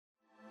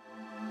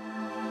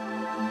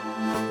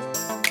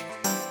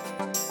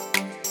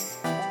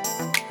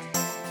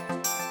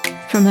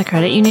From the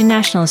Credit Union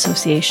National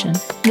Association,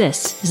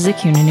 this is the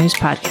CUNA News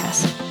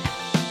Podcast.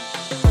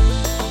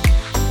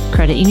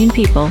 Credit union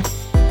people,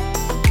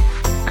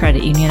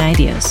 credit union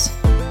ideas.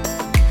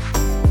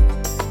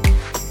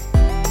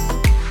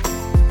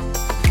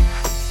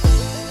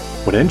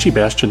 When Angie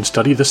Bastian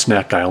studied the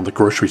snack aisle in the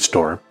grocery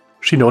store,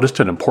 she noticed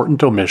an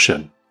important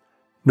omission.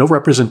 No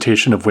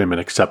representation of women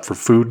except for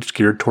foods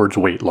geared towards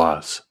weight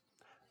loss.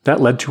 That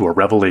led to a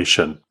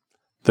revelation,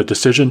 the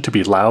decision to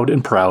be loud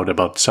and proud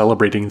about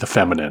celebrating the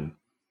feminine.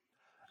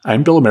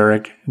 I'm Bill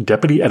Merrick,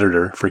 Deputy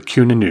Editor for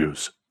CUNA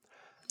News.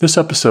 This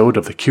episode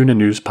of the CUNA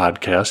News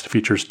Podcast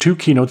features two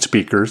keynote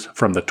speakers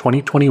from the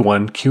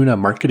 2021 CUNA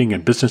Marketing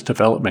and Business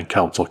Development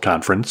Council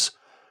Conference,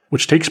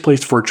 which takes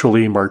place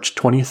virtually March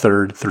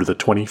 23rd through the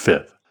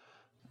 25th.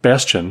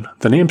 Bastian,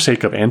 the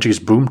namesake of Angie's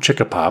Boom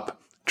Chicka Pop,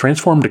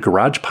 transformed a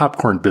garage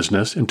popcorn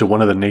business into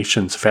one of the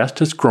nation's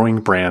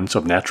fastest-growing brands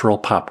of natural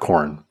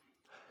popcorn.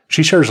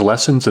 She shares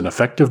lessons in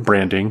effective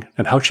branding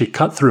and how she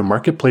cut through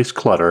marketplace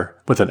clutter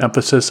with an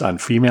emphasis on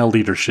female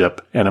leadership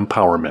and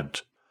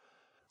empowerment.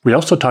 We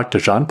also talked to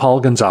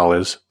Jean-Paul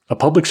Gonzalez, a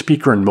public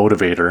speaker and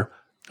motivator,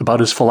 about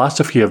his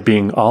philosophy of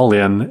being all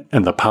in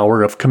and the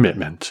power of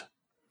commitment.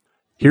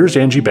 Here's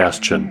Angie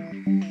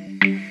Bastian.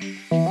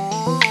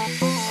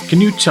 Can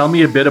you tell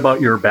me a bit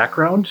about your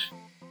background?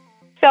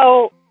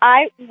 So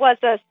I was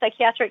a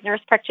psychiatric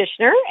nurse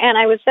practitioner, and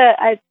I was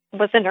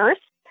a nurse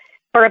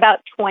for about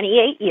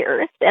 28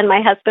 years, and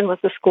my husband was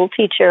a school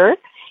teacher.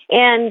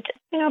 And,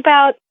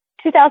 about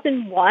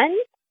 2001,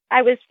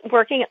 I was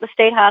working at the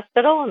state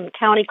hospital and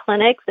county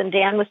clinics, and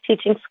Dan was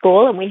teaching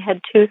school, and we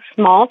had two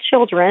small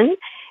children,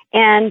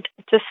 and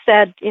just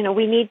said,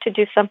 we need to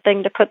do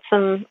something to put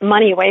some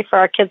money away for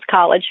our kids'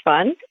 college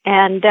fund.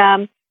 And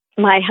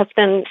my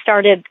husband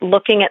started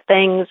looking at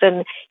things,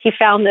 and he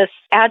found this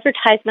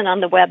advertisement on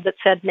the web that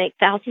said, make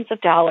thousands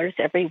of dollars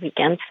every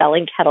weekend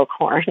selling kettle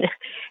corn.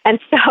 And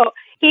so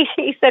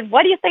he said,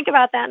 what do you think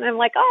about that? And I'm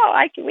like,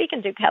 we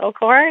can do kettle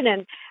corn.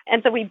 And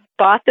so we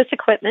bought this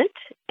equipment,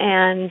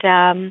 and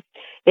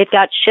it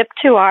got shipped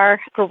to our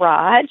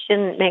garage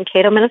in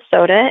Mankato,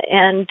 Minnesota.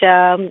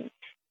 And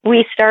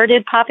we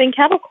started popping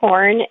kettle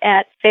corn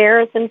at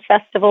fairs and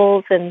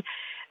festivals and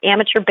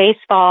amateur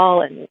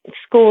baseball and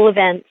school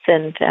events.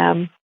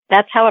 And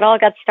that's how it all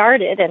got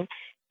started. And,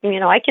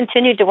 I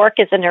continued to work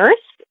as a nurse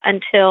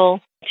until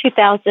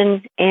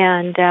 2000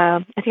 and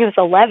I think it was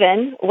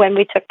 11 when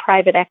we took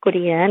private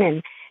equity in,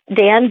 and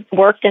Dan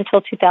worked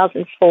until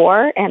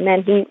 2004, and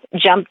then he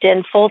jumped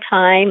in full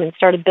time and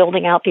started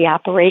building out the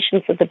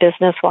operations of the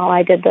business while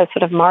I did the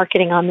sort of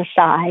marketing on the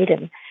side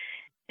and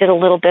did a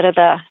little bit of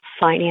the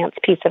finance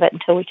piece of it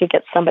until we could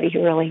get somebody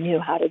who really knew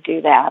how to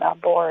do that on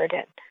board.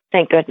 And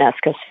thank goodness,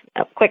 because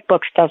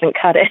QuickBooks doesn't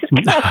cut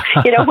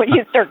it, when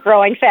you start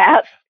growing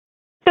fast.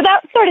 So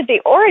that's sort of the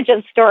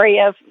origin story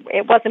of,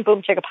 it wasn't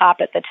Boom Chicka Pop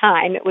at the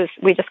time.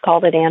 We just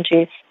called it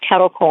Angie's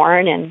Kettle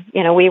Corn. And,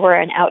 we were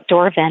an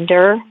outdoor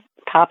vendor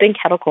popping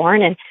kettle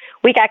corn. And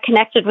we got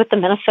connected with the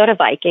Minnesota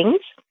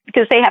Vikings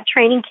because they have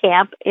training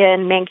camp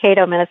in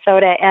Mankato,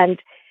 Minnesota. And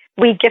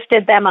we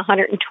gifted them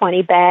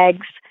 120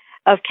 bags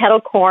of kettle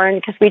corn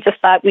because we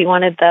just thought we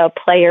wanted the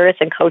players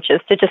and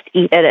coaches to just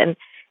eat it. And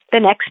the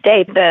next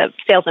day, the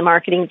sales and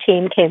marketing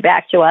team came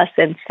back to us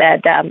and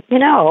said,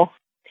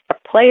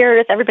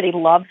 players, everybody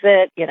loves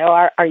it.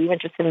 Are you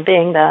interested in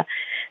being the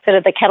sort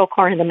of the kettle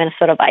corn of the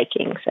Minnesota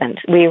Vikings? And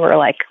we were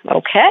like,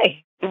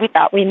 okay. We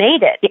thought we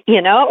made it.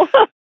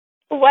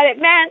 What it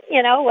meant,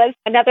 was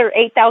another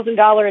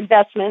 $8,000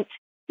 investment.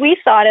 We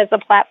saw it as a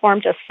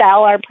platform to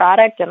sell our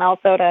product and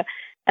also to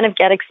kind of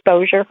get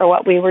exposure for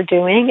what we were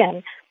doing.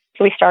 And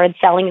so we started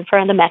selling in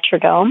front of the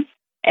Metrodome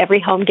every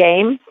home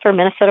game for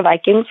Minnesota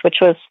Vikings, which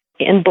was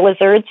in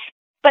blizzards.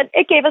 But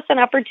it gave us an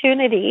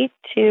opportunity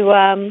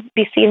to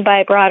be seen by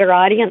a broader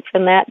audience,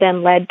 and that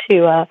then led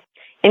to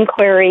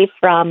inquiry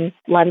from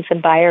Lunds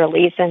 &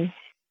 Byerly's. And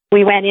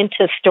we went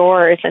into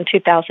stores in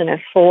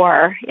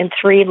 2004 in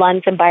 3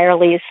 Lunds &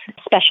 Byerly's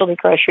specialty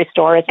grocery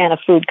stores and a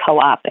food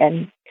co-op.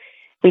 And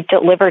we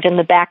delivered in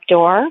the back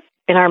door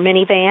in our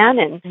minivan,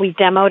 and we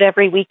demoed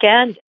every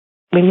weekend.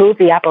 We moved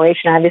the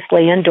operation,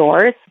 obviously,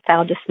 indoors,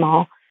 found a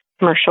small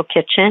commercial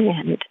kitchen,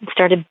 and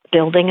started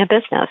building a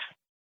business.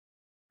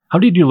 How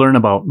did you learn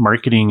about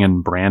marketing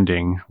and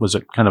branding? Was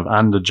it kind of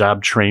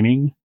on-the-job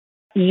training?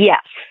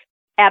 Yes,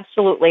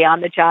 absolutely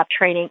on-the-job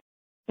training.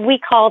 We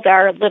called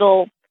our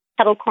little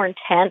kettle corn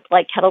tent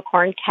like Kettle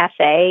Corn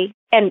Cafe.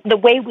 And the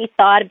way we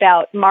thought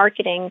about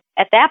marketing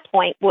at that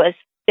point was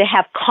to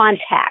have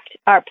contact,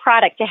 our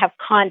product to have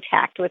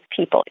contact with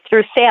people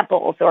through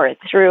samples or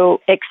through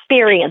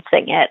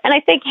experiencing it. And I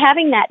think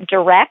having that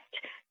direct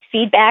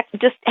feedback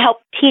just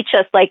helped teach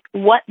us like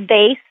what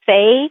they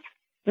say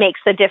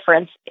makes a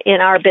difference in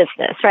our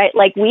business, right?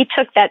 Like we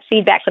took that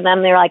feedback from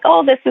them. They were like,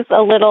 oh, this is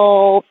a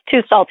little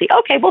too salty.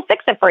 Okay, we'll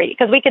fix it for you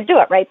because we could do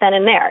it right then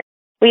and there.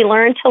 We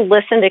learned to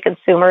listen to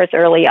consumers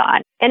early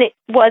on. And it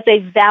was a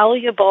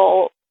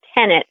valuable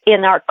tenet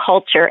in our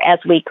culture as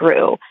we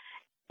grew.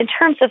 in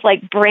terms of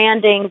like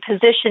branding,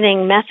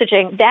 positioning,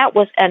 messaging, that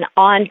was an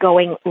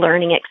ongoing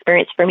learning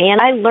experience for me. And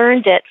I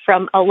learned it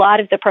from a lot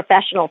of the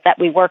professionals that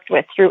we worked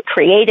with through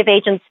creative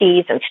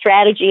agencies and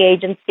strategy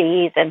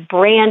agencies and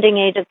branding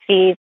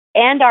agencies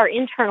and our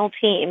internal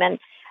team. And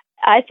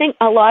I think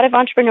a lot of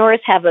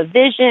entrepreneurs have a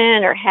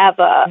vision or have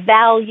a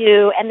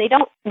value, and they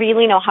don't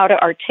really know how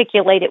to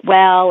articulate it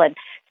well, and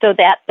so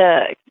that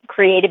the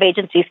creative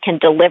agencies can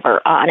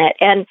deliver on it.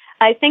 And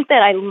I think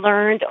that I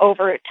learned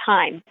over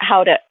time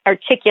how to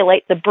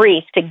articulate the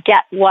brief to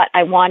get what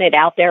I wanted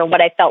out there,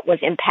 what I felt was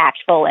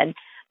impactful, and,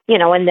 you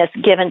know, in this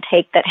give and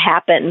take that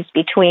happens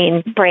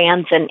between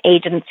brands and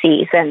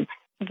agencies. And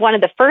one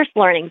of the first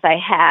learnings I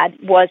had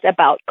was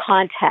about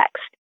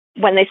context.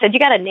 When they said, you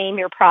got to name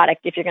your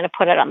product if you're going to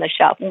put it on the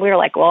shelf. And we were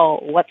like, well,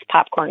 what's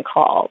popcorn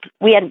called?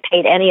 We hadn't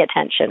paid any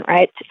attention,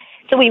 right?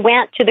 So we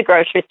went to the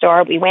grocery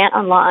store. We went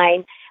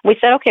online. We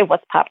said, okay,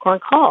 what's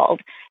popcorn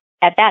called?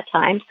 At that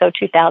time, so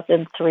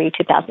 2003,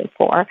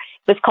 2004, it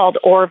was called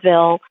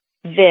Orville,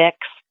 Vicks,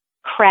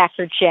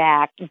 Cracker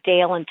Jack,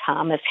 Dale and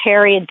Thomas,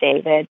 Harry and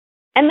David.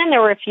 And then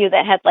there were a few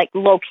that had like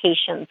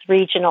locations,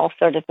 regional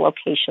sort of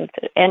locations.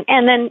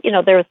 And then, you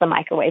know, there was the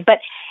microwave. But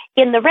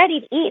in the ready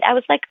to eat, I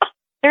was like, oh,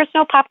 there's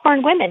no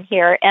popcorn women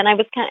here. And I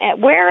was kind of,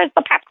 where is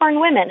the popcorn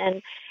women?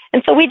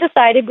 And so we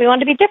decided we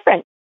wanted to be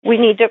different. We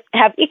need to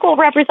have equal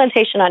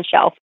representation on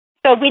shelf.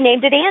 So we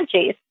named it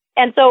Angie's.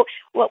 And so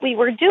what we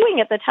were doing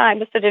at the time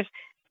was sort of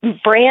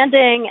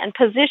branding and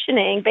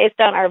positioning based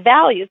on our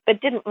values,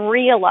 but didn't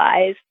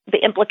realize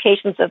the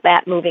implications of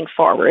that moving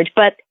forward.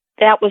 But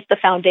that was the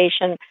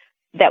foundation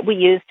that we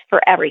used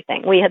for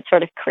everything. We had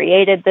sort of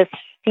created this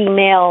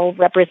female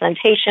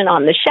representation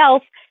on the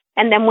shelf.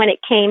 And then when it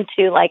came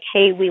to like,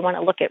 hey, we want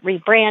to look at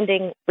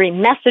rebranding,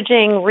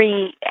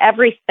 remessaging,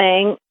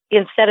 everything,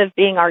 instead of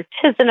being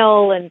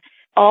artisanal and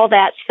all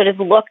that sort of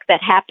look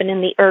that happened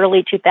in the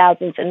early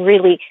 2000s and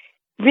really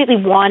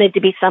wanted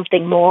to be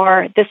something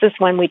more. This is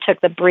when we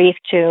took the brief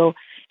to,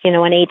 you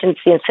know, an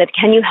agency and said,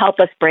 can you help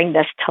us bring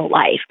this to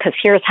life? Because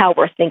here's how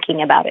we're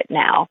thinking about it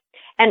now.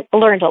 And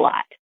learned a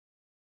lot.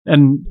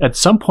 And at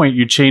some point,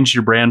 you changed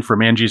your brand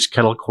from Angie's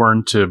Kettle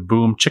Corn to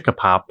Boom Chicka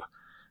Pop.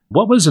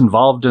 What was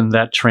involved in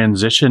that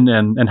transition,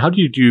 and how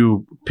did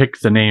you pick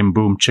the name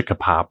Boom Chicka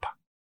Pop?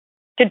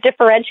 To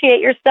differentiate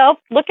yourself,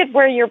 look at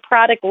where your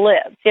product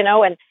lives, you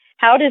know, and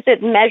how does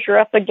it measure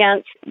up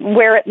against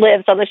where it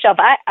lives on the shelf?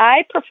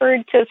 I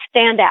preferred to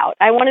stand out.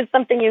 I wanted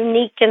something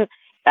unique, and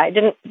I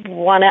didn't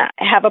want to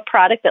have a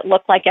product that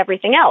looked like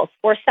everything else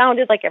or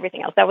sounded like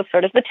everything else. That was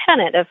sort of the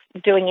tenet of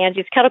doing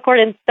Angie's Kettle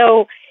Corn. And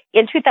so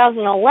in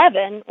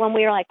 2011, when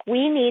we were like,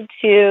 we need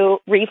to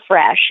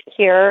refresh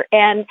here,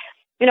 and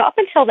you know, up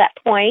until that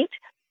point,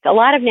 a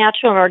lot of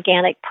natural and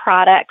organic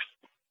products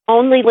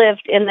only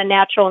lived in the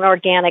natural and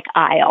organic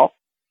aisle.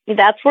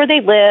 That's where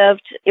they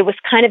lived. It was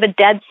kind of a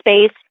dead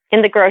space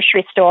in the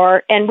grocery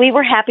store. And we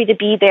were happy to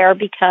be there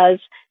because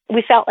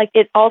we felt like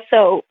it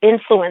also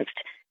influenced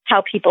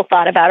how people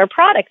thought about our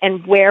product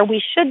and where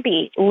we should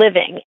be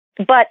living.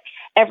 But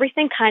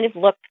everything kind of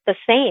looked the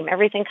same.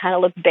 Everything kind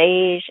of looked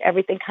beige.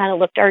 Everything kind of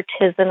looked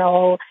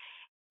artisanal.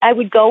 I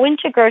would go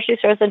into grocery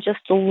stores and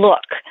just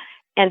look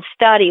and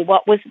study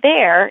what was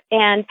there.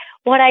 And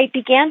what I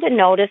began to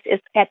notice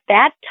is at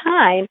that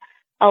time,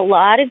 a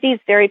lot of these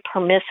very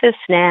permissive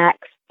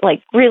snacks,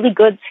 like really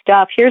good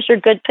stuff, here's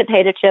your good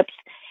potato chips.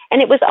 And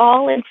it was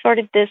all in sort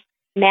of this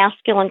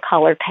masculine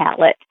color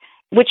palette,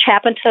 which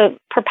happened to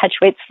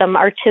perpetuate some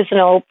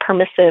artisanal,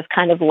 permissive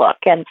kind of look.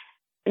 And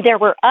there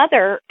were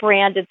other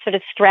branded sort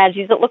of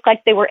strategies that looked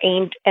like they were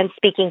aimed and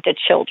speaking to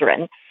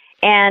children.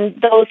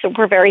 And those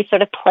were very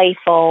sort of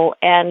playful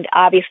and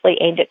obviously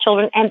aimed at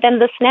children. And then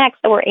the snacks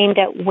that were aimed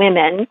at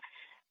women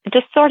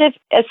just sort of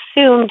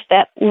assumed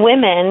that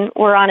women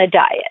were on a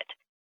diet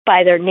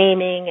by their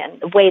naming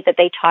and the way that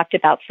they talked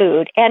about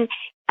food. And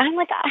I'm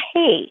like,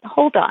 hey,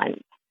 hold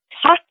on.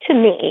 Talk to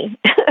me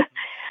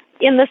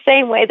in the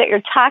same way that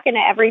you're talking to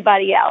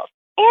everybody else.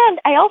 And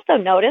I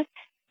also noticed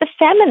the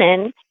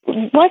feminine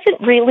wasn't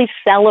really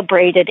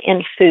celebrated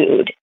in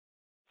food.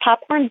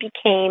 Popcorn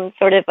became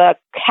sort of a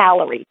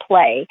calorie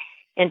play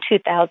in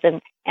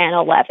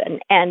 2011.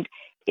 And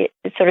it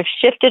sort of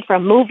shifted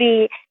from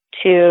movie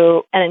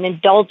to an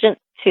indulgence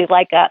to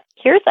like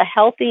here's a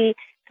healthy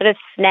sort of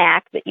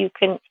snack that you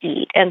can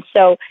eat. And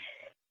so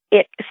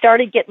it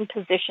started getting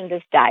positioned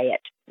as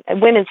diet,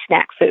 women's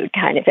snack food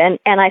kind of. And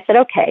I said,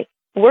 okay,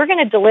 we're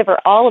going to deliver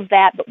all of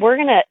that, but we're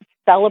going to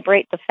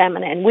celebrate the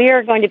feminine. We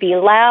are going to be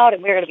loud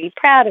and we're going to be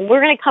proud and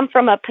we're going to come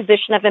from a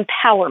position of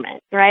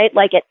empowerment, right?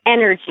 Like an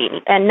energy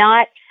and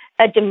not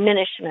a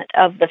diminishment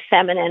of the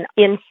feminine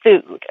in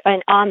food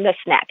and on the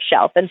snack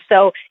shelf. And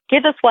so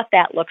give us what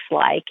that looks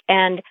like.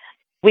 And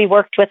we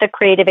worked with a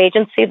creative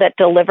agency that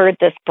delivered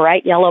this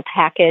bright yellow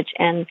package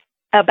and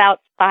about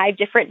 5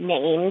 different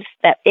names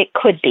that it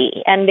could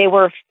be. And they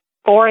were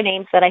 4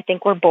 names that I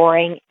think were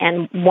boring.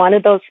 And one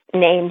of those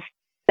names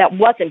that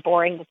wasn't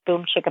boring was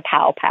Boom Chicka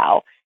Pow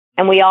Pow.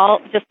 And we all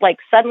just like,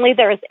 suddenly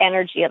there was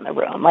energy in the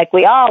room. Like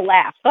we all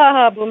laughed,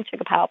 boom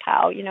chicka pow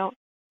pow, you know.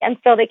 And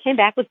so they came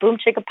back with Boom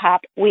Chicka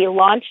Pop. We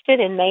launched it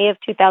in May of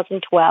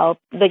 2012,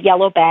 the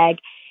yellow bag.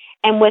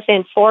 And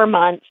within 4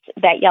 months,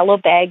 that yellow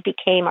bag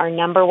became our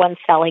number one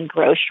selling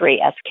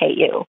grocery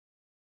SKU.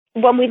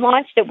 When we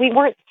launched it, we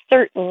weren't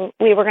certain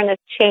we were going to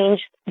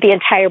change the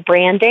entire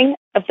branding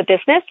of the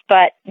business,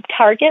 but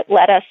Target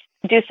let us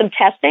do some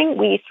testing.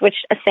 We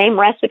switched a same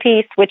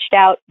recipe, switched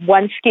out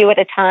one SKU at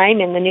a time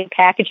in the new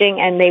packaging,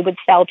 and they would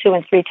sell 2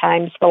 and 3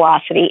 times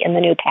velocity in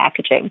the new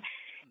packaging.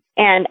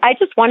 And I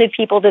just wanted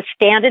people to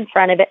stand in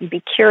front of it and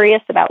be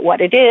curious about what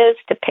it is,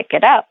 to pick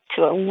it up,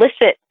 to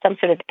elicit some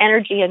sort of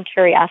energy and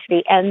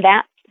curiosity. And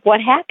that's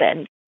what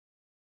happened.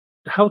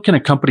 How can a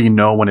company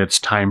know when it's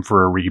time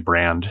for a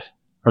rebrand?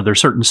 Are there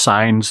certain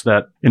signs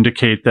that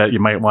indicate that you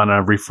might want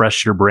to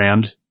refresh your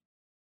brand?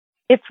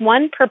 It's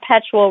one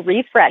perpetual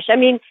refresh. I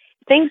mean,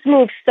 things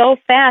move so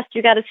fast,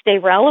 you got to stay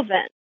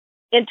relevant.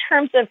 In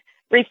terms of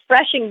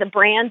refreshing the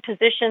brand,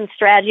 position,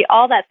 strategy,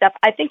 all that stuff,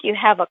 I think you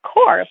have a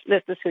core,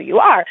 this is who you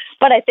are.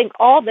 But I think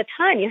all the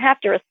time you have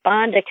to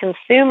respond to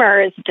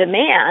consumers'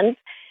 demands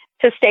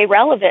to stay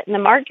relevant in the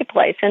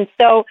marketplace. And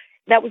so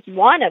that was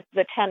one of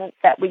the tenets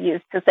that we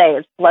used to say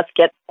is, let's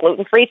get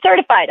gluten-free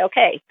certified.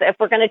 Okay, so if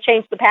we're going to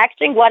change the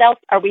packaging, what else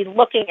are we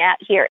looking at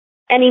here?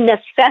 Any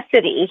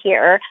necessity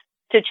here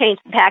to change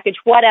the package?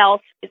 What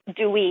else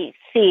do we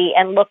see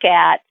and look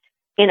at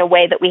in a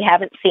way that we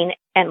haven't seen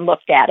and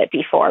looked at it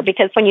before?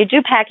 Because when you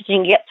do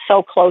packaging, you get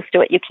so close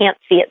to it, you can't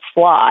see its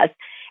flaws.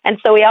 And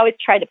so we always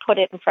try to put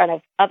it in front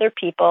of other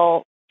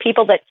people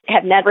that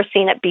have never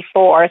seen it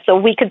before, so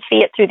we could see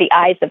it through the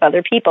eyes of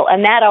other people.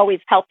 And that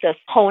always helped us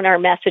hone our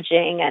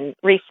messaging and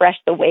refresh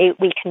the way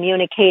we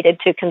communicated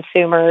to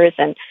consumers.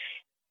 And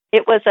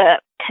it was a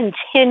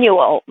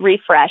continual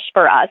refresh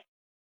for us.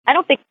 I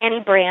don't think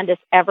any brand is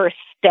ever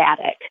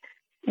static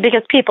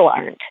because people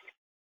aren't.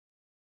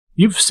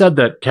 You've said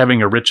that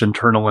having a rich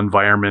internal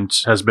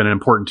environment has been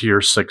important to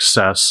your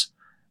success.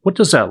 What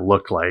does that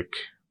look like?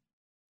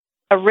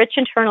 A rich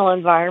internal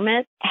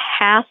environment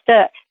has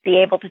to be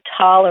able to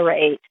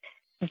tolerate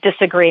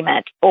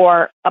disagreement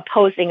or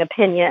opposing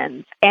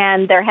opinions.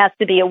 And there has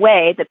to be a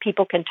way that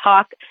people can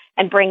talk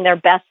and bring their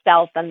best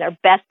self and their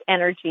best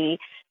energy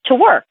to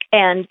work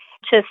and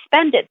to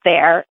spend it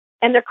there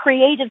and their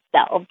creative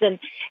selves and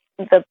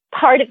the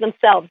part of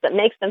themselves that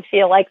makes them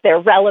feel like they're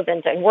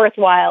relevant and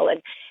worthwhile.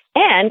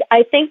 And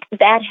I think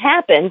that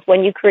happens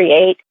when you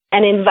create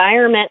an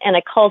environment and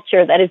a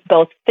culture that is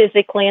both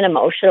physically and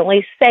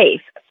emotionally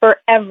safe for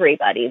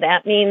everybody.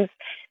 That means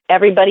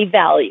everybody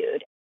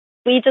valued.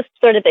 We just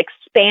sort of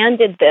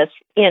expanded this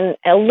in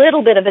a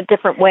little bit of a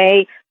different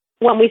way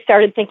when we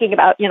started thinking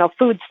about,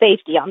 food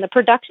safety on the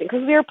production,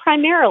 because we were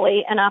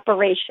primarily an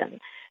operation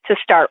to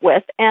start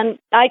with. And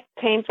I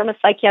came from a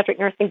psychiatric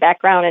nursing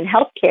background in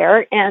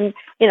healthcare, and,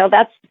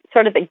 that's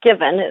sort of a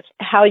given, is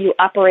how you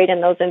operate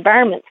in those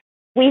environments.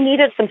 We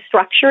needed some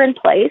structure in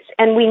place,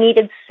 and we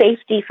needed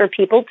safety for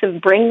people to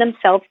bring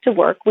themselves to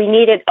work. We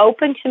needed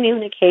open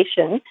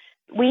communication.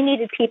 We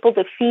needed people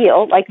to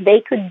feel like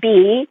they could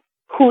be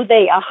who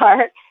they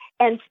are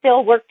and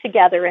still work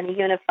together in a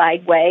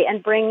unified way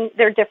and bring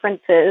their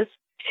differences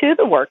to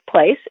the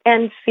workplace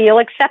and feel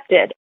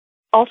accepted.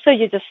 Also,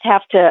 you just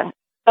have to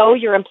show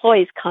your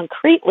employees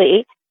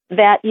concretely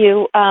that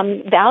you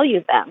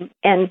value them.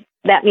 And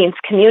that means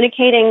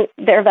communicating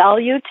their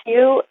value to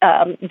you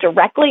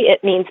directly.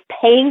 It means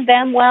paying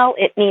them well.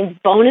 It means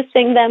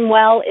bonusing them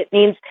well. It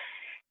means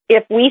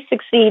if we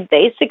succeed,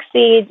 they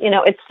succeed.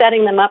 It's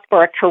setting them up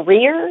for a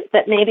career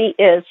that maybe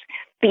is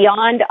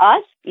beyond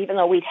us, even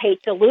though we'd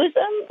hate to lose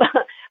them.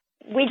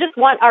 We just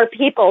want our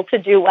people to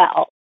do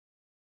well.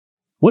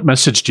 What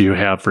message do you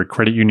have for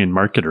credit union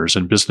marketers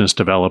and business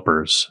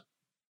developers?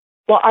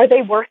 Well, are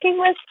they working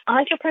with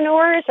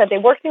entrepreneurs? Are they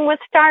working with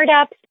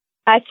startups?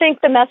 I think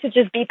the message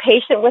is be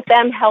patient with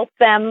them, help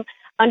them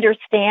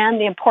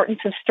understand the importance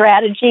of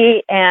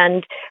strategy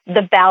and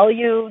the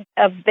value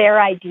of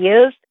their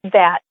ideas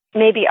that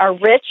maybe are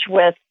rich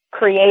with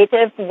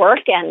creative work,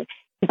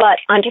 but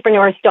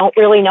entrepreneurs don't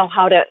really know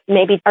how to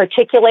maybe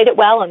articulate it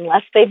well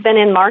unless they've been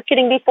in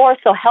marketing before.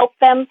 So help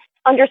them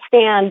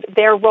understand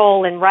their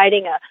role in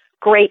writing a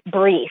great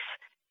brief,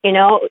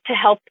 to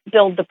help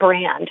build the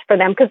brand for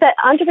them. Because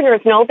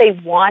entrepreneurs know they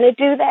want to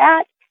do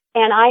that.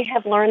 And I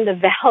have learned the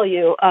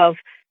value of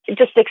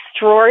just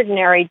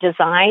extraordinary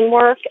design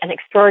work and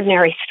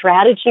extraordinary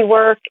strategy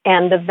work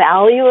and the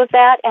value of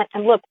that.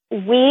 And look,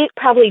 we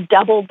probably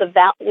doubled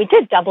we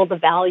did double the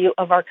value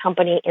of our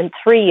company in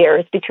 3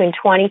 years between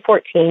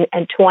 2014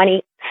 and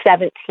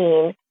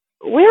 2017.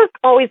 We're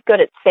always good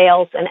at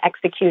sales and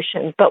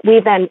execution, but we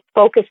then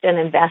focused and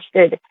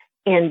invested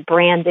in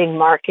branding,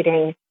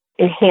 marketing,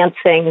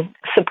 enhancing,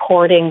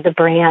 supporting the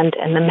brand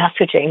and the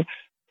messaging.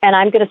 And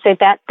I'm going to say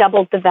that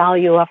doubled the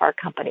value of our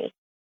company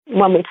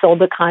when we sold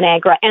to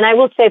ConAgra. And I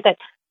will say that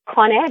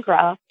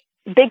ConAgra,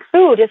 Big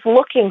Food, is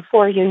looking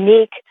for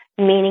unique,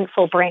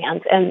 meaningful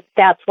brands. And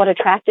that's what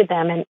attracted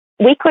them. And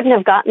we couldn't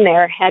have gotten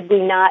there had we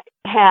not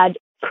had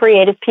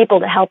creative people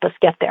to help us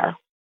get there.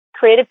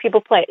 Creative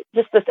people play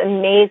just this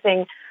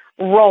amazing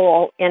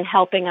role in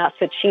helping us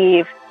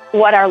achieve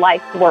what our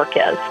life's work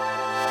is.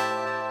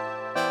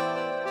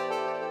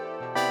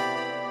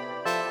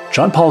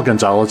 John Paul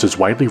Gonzalez is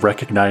widely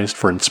recognized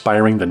for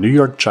inspiring the New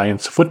York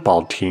Giants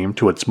football team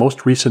to its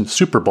most recent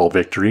Super Bowl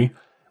victory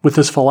with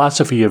his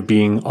philosophy of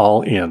being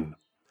all in.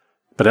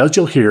 But as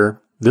you'll hear,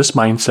 this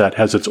mindset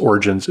has its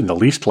origins in the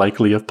least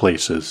likely of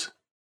places.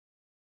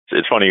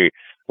 It's funny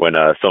when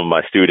some of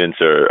my students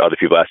or other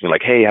people ask me,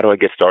 like, hey, how do I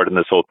get started in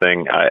this whole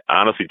thing? I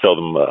honestly tell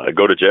them,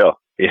 go to jail.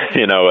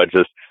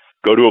 Just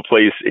go to a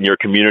place in your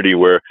community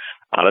where,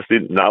 honestly,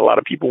 not a lot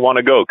of people want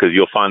to go, because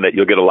you'll find that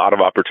you'll get a lot of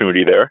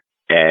opportunity there.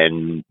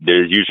 And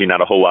there's usually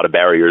not a whole lot of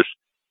barriers,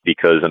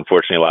 because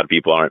unfortunately, a lot of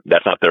people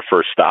that's not their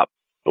first stop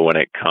when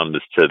it comes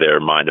to their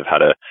mind of how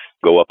to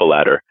go up a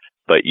ladder.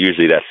 But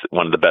usually that's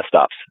one of the best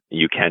stops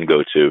you can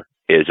go to,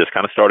 is just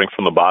kind of starting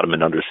from the bottom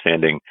and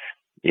understanding,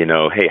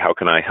 hey, how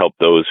can I help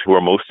those who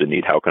are most in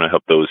need? How can I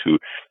help those who,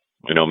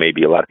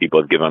 maybe a lot of people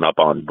have given up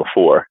on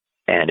before?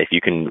 And if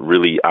you can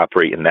really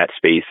operate in that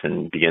space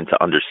and begin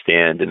to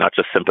understand and not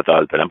just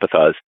sympathize, but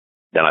empathize,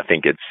 then I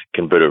think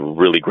can build a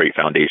really great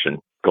foundation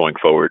going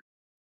forward.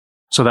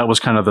 So that was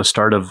kind of the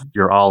start of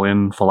your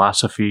all-in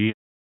philosophy.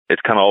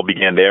 It's kind of all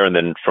began there, and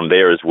then from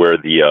there is where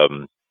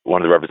the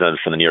one of the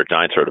representatives from the New York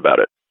Giants heard about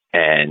it.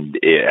 And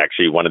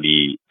actually, one of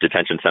the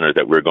detention centers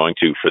that we were going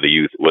to for the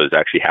youth was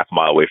actually half a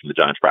mile away from the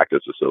Giants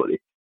practice facility.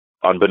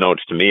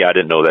 Unbeknownst to me, I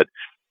didn't know that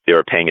they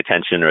were paying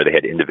attention, or they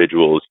had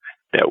individuals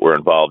that were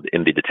involved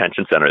in the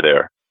detention center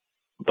there.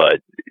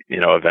 But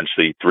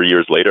eventually, 3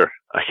 years later,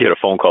 I get a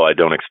phone call I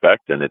don't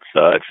expect, and it's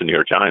the New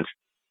York Giants.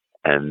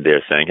 And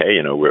they're saying, hey,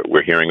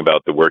 we're hearing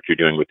about the work you're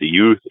doing with the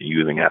youth,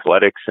 using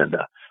athletics, and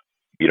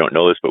you don't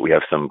know this, but we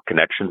have some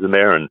connections in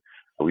there, and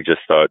we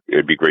just thought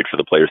it'd be great for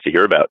the players to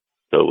hear about.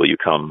 So will you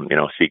come,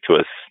 speak to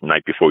us the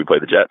night before we play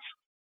the Jets?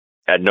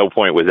 At no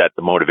point was that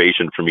the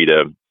motivation for me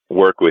to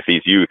work with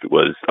these youth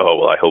was, oh,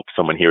 well, I hope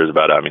someone hears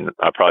about it. I mean,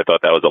 I probably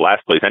thought that was the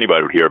last place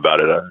anybody would hear about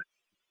it,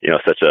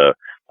 such a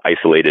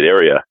isolated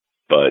area.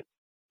 But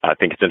I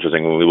think it's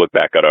interesting when we look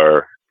back at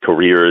our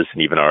careers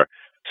and even our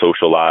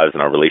social lives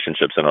and our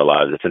relationships in our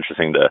lives. It's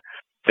interesting, the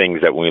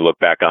things that when we look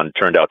back on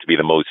turned out to be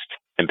the most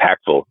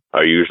impactful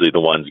are usually the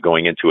ones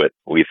going into it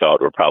we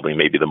thought were probably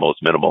maybe the most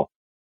minimal.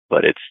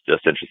 But it's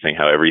just interesting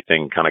how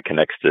everything kind of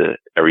connects to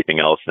everything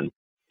else. And,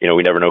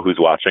 we never know who's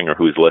watching or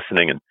who's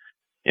listening. And,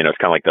 it's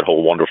kind of like that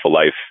whole Wonderful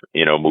Life,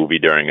 movie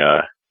during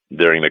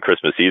the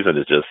Christmas season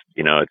is just,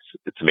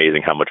 it's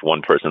amazing how much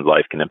one person's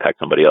life can impact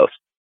somebody else.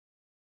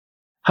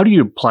 How do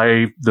you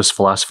apply this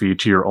philosophy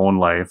to your own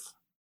life?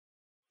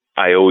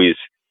 I always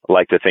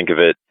like to think of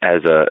it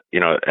as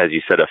as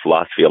you said, a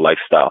philosophy, a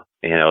lifestyle.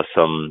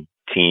 Some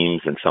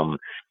teams and some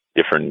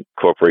different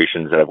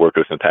corporations that I've worked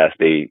with in the past,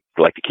 they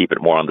like to keep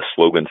it more on the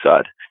slogan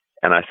side.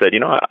 And I said,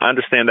 I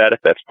understand that if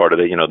that's part of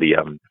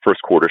the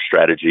first quarter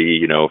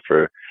strategy,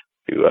 to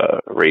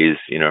raise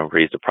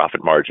the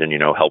profit margin,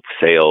 help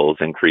sales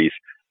increase.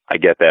 I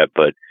get that.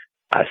 But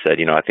I said,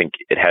 I think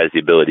it has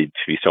the ability to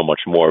be so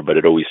much more, but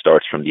it always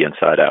starts from the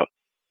inside out.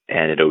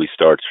 And it always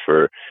starts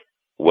for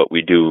what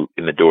we do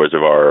in the doors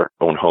of our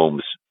own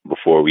homes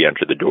before we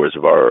enter the doors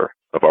of our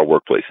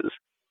workplaces.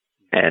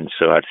 And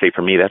so I'd say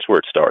for me, that's where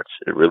it starts.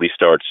 It really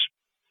starts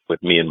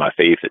with me and my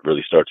faith. It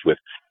really starts with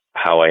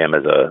how I am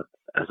as a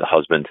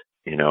husband,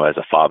 as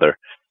a father.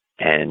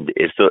 And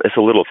it's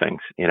the little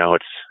things,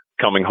 it's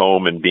coming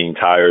home and being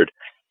tired.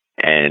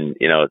 And,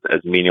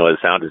 as menial as it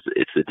sounds,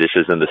 it's the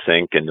dishes in the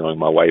sink, and knowing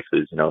my wife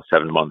is,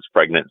 7 months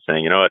pregnant,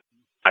 saying, what,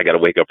 I got to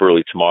wake up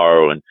early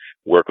tomorrow and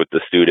work with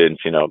the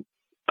students,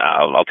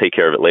 I'll take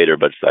care of it later.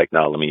 But it's like,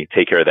 no, let me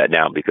take care of that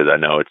now, because I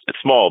know it's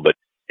small, but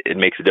it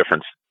makes a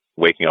difference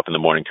waking up in the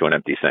morning to an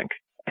empty sink.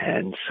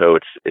 And so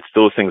it's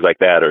those things like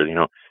that,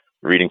 or,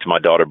 reading to my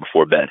daughter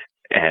before bed.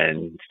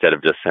 And instead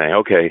of just saying,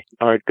 okay,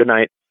 all right, good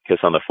night, kiss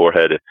on the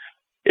forehead,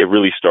 it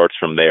really starts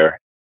from there.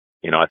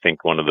 I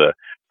think one of the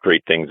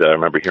great things that I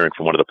remember hearing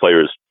from one of the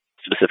players,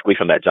 specifically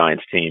from that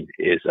Giants team,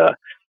 is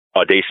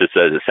audacious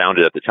as it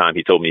sounded at the time.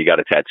 He told me he got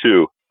a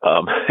tattoo,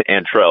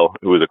 Antrell,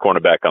 who was a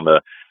cornerback on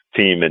the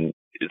team, and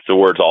it's the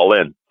words "all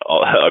in"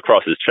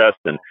 across his chest.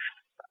 And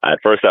at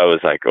first I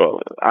was like,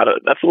 "Oh,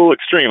 that's a little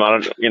extreme. I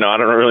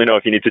don't really know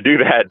if you need to do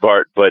that,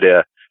 Bart." But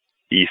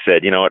he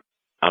said, "You know what?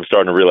 I'm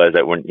starting to realize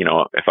that when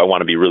if I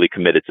want to be really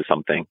committed to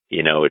something,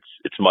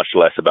 it's much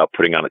less about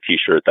putting on a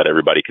T-shirt that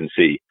everybody can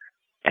see,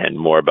 and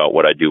more about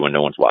what I do when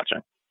no one's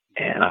watching."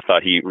 And I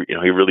thought he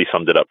really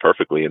summed it up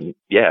perfectly. And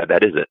yeah,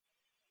 that is it.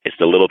 It's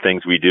the little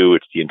things we do.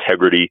 It's the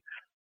integrity.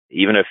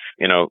 Even if,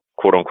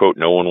 quote unquote,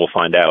 no one will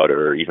find out,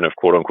 or even if,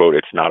 quote unquote,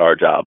 it's not our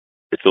job,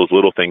 it's those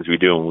little things we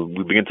do. And when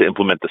we begin to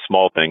implement the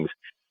small things,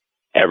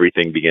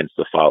 everything begins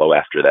to follow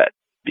after that.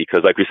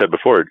 Because like we said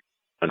before,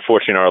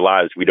 unfortunately in our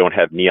lives, we don't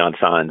have neon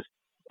signs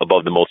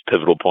above the most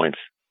pivotal points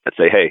that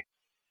say, hey,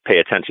 pay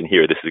attention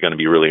here. This is going to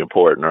be really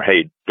important. Or,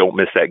 hey, don't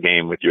miss that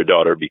game with your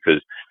daughter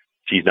because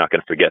she's not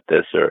going to forget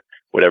this, or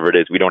whatever it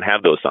is. We don't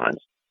have those signs.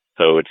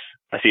 So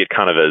I see it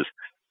kind of as,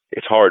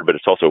 it's hard, but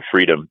it's also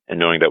freedom, and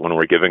knowing that when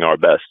we're giving our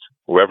best,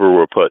 wherever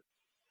we're put,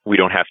 we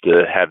don't have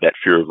to have that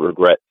fear of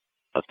regret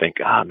of think,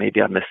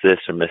 maybe I missed this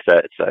or missed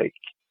that. It's like,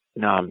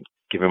 no, I'm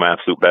giving my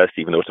absolute best,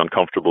 even though it's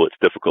uncomfortable, it's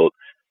difficult,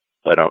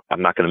 but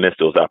I'm not going to miss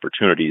those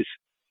opportunities,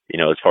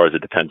 as far as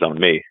it depends on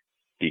me,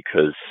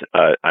 because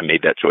I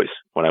made that choice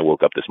when I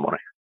woke up this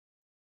morning.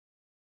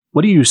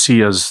 What do you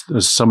see as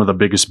some of the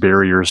biggest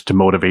barriers to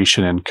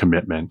motivation and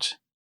commitment?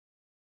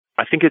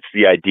 I think it's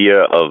the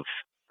idea of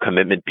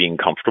commitment being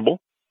comfortable,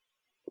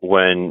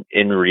 when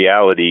in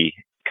reality,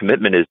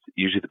 commitment is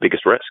usually the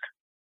biggest risk.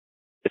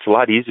 It's a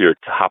lot easier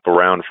to hop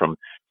around from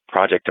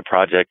project to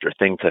project or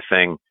thing to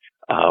thing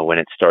when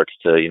it starts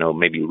to,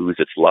 maybe lose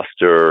its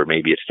luster, or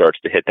maybe it starts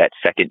to hit that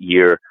second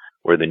year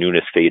where the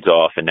newness fades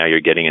off and now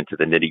you're getting into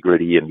the nitty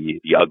gritty and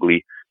the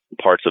ugly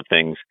parts of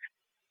things.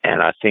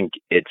 And I think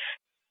it's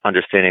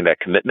understanding that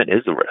commitment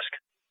is the risk.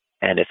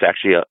 And it's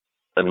actually,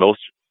 in most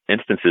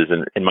instances,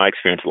 in my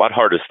experience, a lot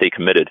harder to stay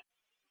committed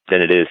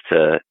than it is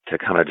to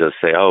kind of just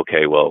say, oh,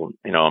 okay, well,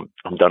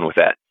 I'm done with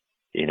that.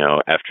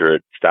 After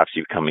it stops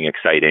becoming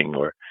exciting,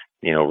 or,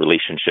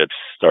 relationships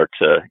start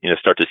to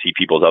see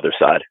people's other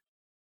side.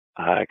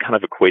 I kind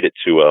of equate it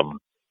to,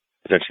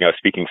 essentially I was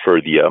speaking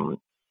for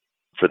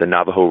the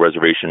Navajo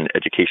Reservation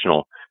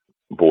Educational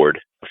Board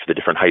for the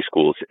different high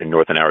schools in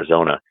northern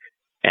Arizona.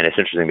 And it's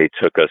interesting, they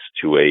took us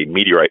to a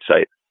meteorite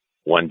site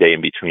one day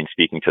in between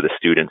speaking to the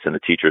students and the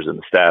teachers and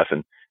the staff.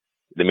 And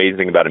the amazing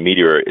thing about a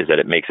meteor is that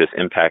it makes this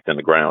impact on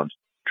the ground,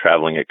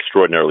 traveling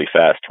extraordinarily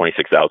fast,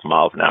 26,000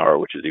 miles an hour,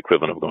 which is the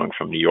equivalent of going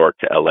from New York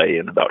to LA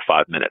in about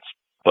 5 minutes.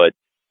 But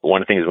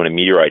one of the things when a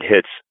meteorite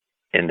hits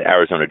in the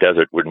Arizona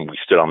desert, when we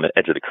stood on the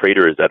edge of the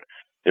crater, is that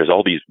there's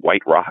all these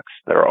white rocks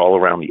that are all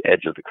around the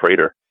edge of the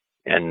crater.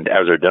 And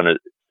Arizona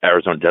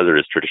desert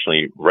is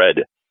traditionally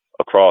red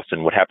across.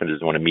 And what happens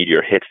is when a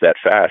meteor hits that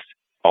fast,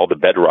 all the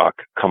bedrock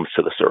comes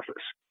to the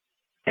surface.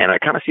 And I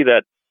kind of see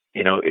that,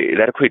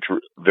 that equates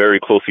very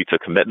closely to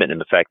commitment, in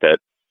the fact that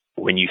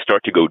when you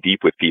start to go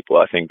deep with people,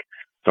 I think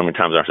so many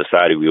times in our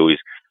society,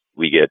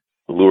 we get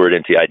lured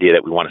into the idea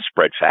that we want to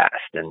spread fast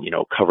and,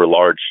 cover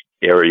large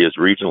areas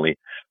regionally.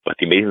 But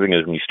the amazing thing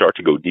is when you start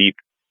to go deep,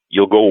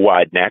 you'll go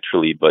wide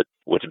naturally, but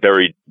what's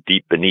buried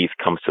deep beneath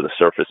comes to the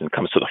surface and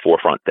comes to the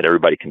forefront that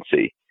everybody can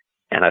see.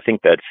 And I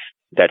think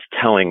that's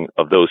telling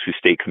of those who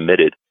stay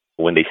committed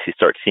when they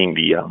start seeing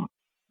the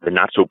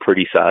not so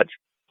pretty sides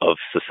of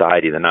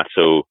society, the not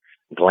so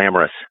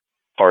glamorous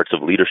parts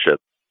of leadership.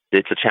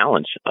 It's a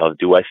challenge of,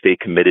 do I stay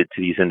committed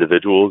to these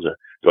individuals, or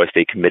do I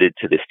stay committed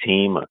to this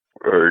team,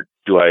 or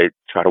do I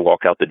try to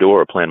walk out the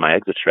door or plan my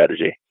exit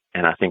strategy?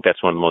 And I think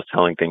that's one of the most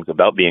telling things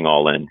about being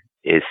all in,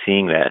 is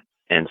seeing that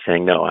and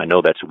saying, no, I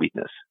know that's a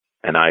weakness.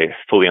 And I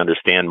fully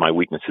understand my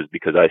weaknesses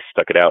because I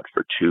stuck it out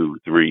for 2,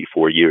 3,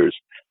 4 years.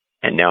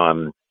 And now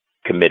I'm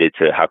committed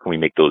to how can we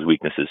make those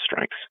weaknesses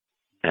strengths,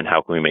 and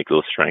how can we make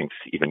those strengths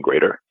even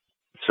greater.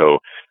 So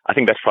I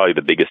think that's probably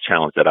the biggest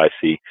challenge that I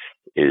see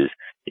is,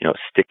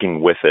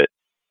 sticking with it,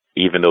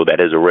 even though that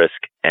is a risk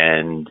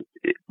and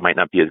it might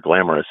not be as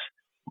glamorous,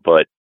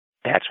 but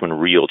that's when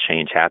real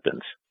change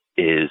happens,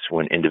 is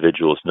when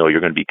individuals know you're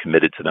going to be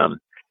committed to them,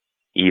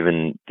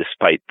 even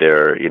despite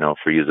their,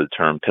 for use of the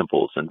term,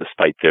 pimples, and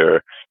despite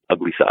their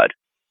ugly side.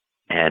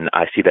 And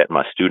I see that in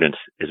my students,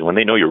 is when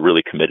they know you're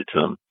really committed to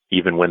them,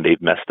 even when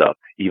they've messed up,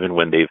 even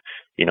when they've,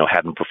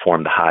 haven't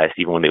performed the highest,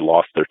 even when they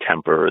lost their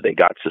temper, or they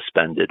got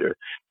suspended, or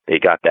they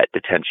got that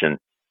detention,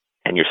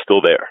 and you're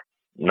still there,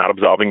 not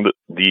absolving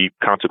the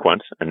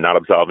consequence and not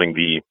absolving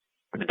the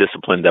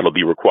discipline that'll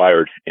be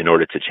required in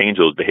order to change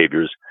those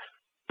behaviors,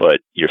 but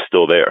you're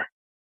still there.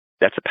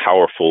 That's a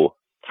powerful,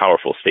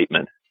 powerful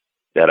statement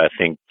that I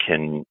think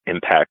can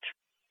impact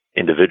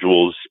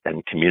individuals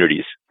and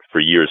communities for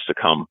years to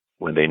come,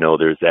 when they know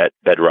there's that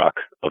bedrock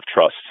of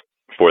trust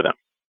for them.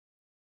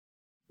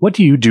 What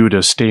do you do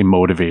to stay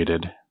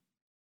motivated?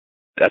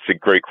 That's a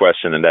great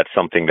question. And that's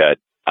something that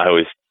I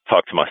always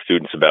talk to my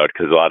students about,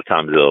 because a lot of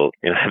times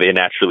they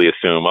naturally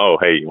assume, oh,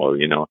 hey, well,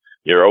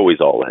 you're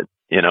always all in,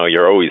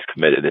 you're always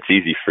committed. It's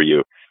easy for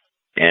you.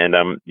 And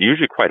I'm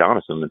usually quite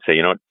honest with them and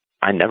say,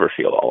 I never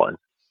feel all in,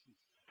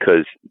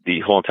 because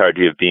the whole entire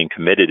idea of being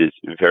committed is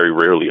very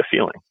rarely a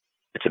feeling.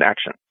 It's an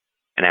action.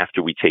 And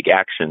after we take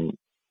action,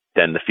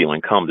 then the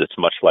feeling comes. It's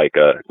much like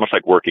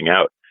working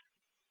out.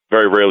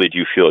 Very rarely do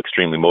you feel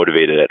extremely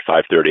motivated at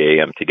 5:30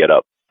 a.m. to get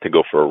up to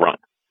go for a run.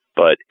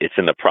 But it's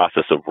in the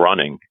process of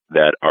running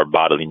that our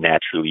body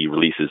naturally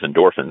releases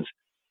endorphins.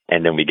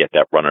 And then we get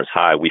that runner's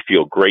high. We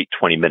feel great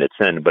 20 minutes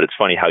in, but it's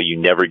funny how you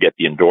never get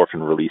the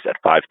endorphin release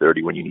at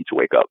 5:30 when you need to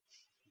wake up.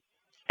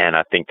 And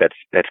I think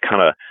that's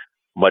kind of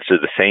much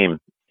of the same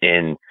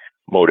in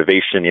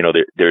motivation.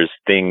 There's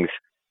things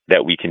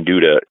that we can do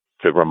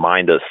to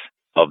remind us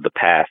of the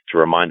path, to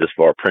remind us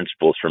of our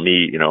principles. For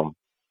me,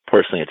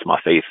 personally, it's my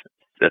faith.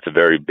 That's a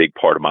very big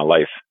part of my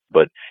life,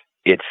 but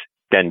it's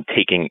then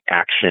taking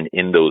action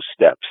in those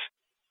steps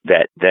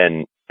that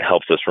then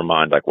helps us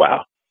remind, like,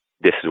 wow,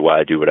 this is why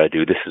I do what I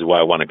do. This is why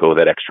I want to go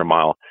that extra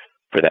mile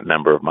for that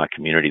member of my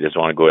community. This is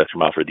why I want to go that extra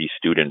mile for these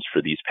students,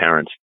 for these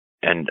parents.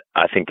 And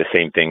I think the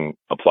same thing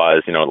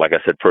applies, like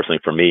I said,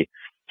 personally for me,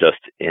 just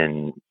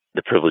in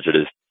the privilege it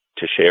is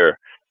to share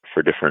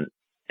for different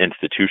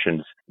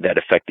institutions that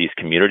affect these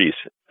communities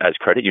as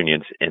credit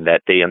unions, and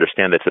that they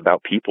understand that it's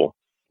about people.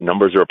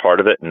 Numbers are a part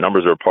of it, and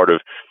numbers are a part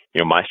of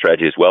my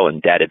strategy as well,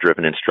 and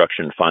data-driven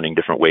instruction, finding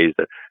different ways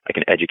that I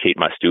can educate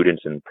my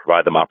students and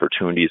provide them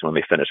opportunities when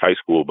they finish high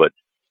school. But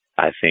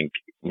I think,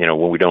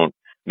 when we don't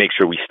make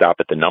sure we stop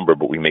at the number,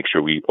 but we make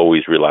sure we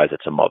always realize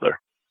it's a mother,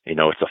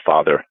 it's a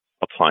father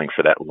applying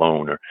for that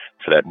loan or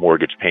for that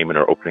mortgage payment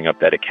or opening up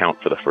that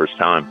account for the first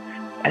time,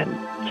 and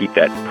keep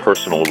that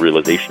personal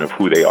realization of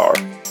who they are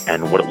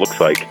and what it looks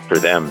like for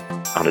them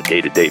on a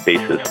day-to-day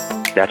basis.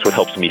 That's what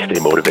helps me stay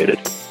motivated.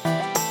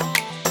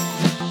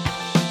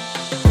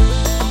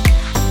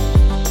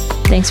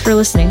 Thanks for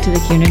listening to the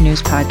CUNA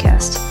News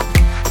Podcast.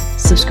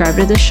 Subscribe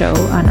to the show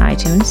on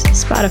iTunes,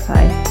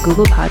 Spotify,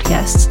 Google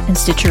Podcasts, and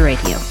Stitcher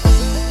Radio.